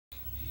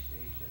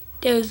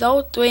There's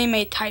all three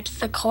main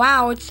types of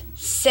clouds: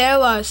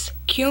 cirrus,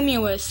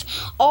 cumulus,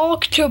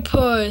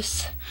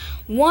 octopus.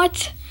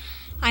 What?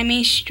 I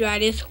mean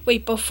stratus.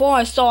 Wait, before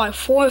I saw a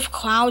fourth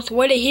cloud,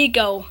 where did he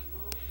go?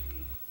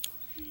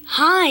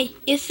 Hi,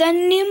 it's a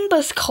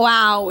Nimbus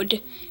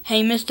cloud.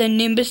 Hey, Mr.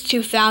 Nimbus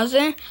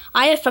 2000,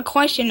 I have a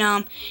question.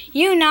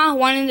 You're not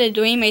one of the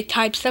three main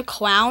types of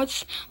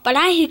clouds, but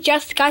I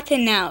just got to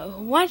know,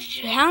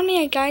 how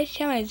many guys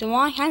tell me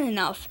wrong had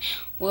enough?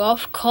 Well,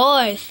 of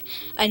course,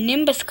 a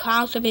Nimbus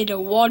cloud will be the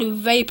water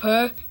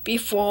vapor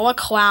before a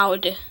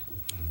cloud.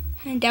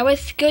 And that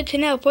was good to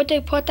know. Put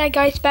that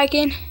guys back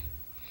in.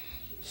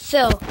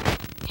 So,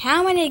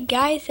 how many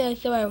guys are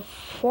there?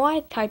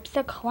 4 types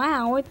of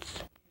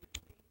clouds?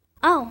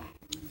 Oh,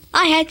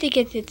 I had to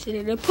get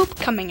the poop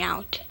coming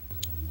out.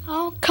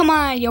 Oh, come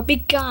on, you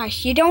big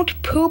gosh. You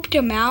don't poop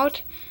them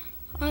out.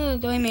 Oh,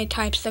 there are many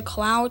types of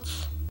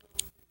clouds.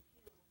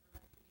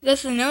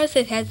 Just notice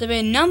it has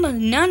been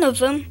none of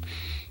them.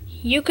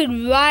 You could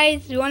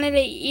rise, wanted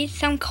to eat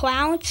some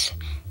clouds.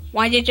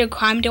 Why did you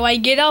climb till I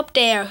get up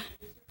there?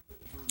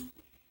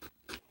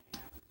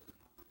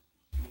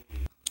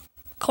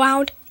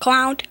 Cloud,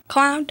 cloud,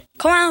 cloud,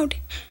 cloud.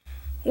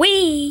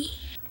 Wee!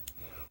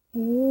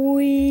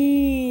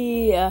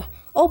 Wee!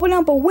 Open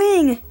up a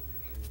wing!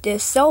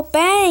 This so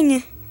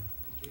bang!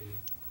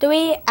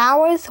 3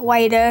 hours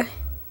later.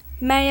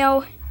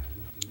 Mayo.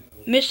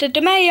 Mr.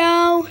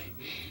 DeMayo!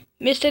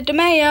 Mr.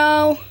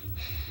 DeMayo!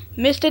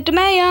 Mr.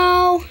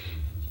 DeMayo!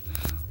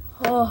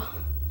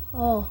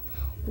 Oh,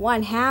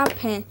 what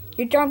happened?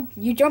 You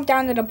jumped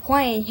down to the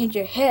plane, hit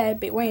your head,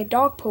 but when your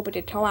dog pooped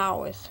at 2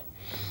 hours.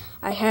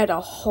 I had a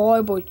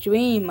horrible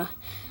dream.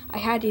 I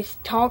had these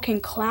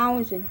talking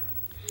clowns and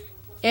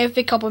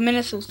every couple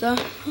minutes or so.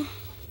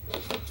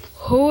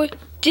 Who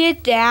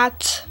did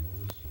that?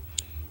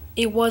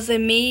 It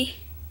wasn't me.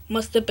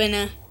 Must have been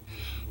a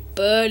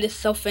bird or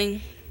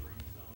something.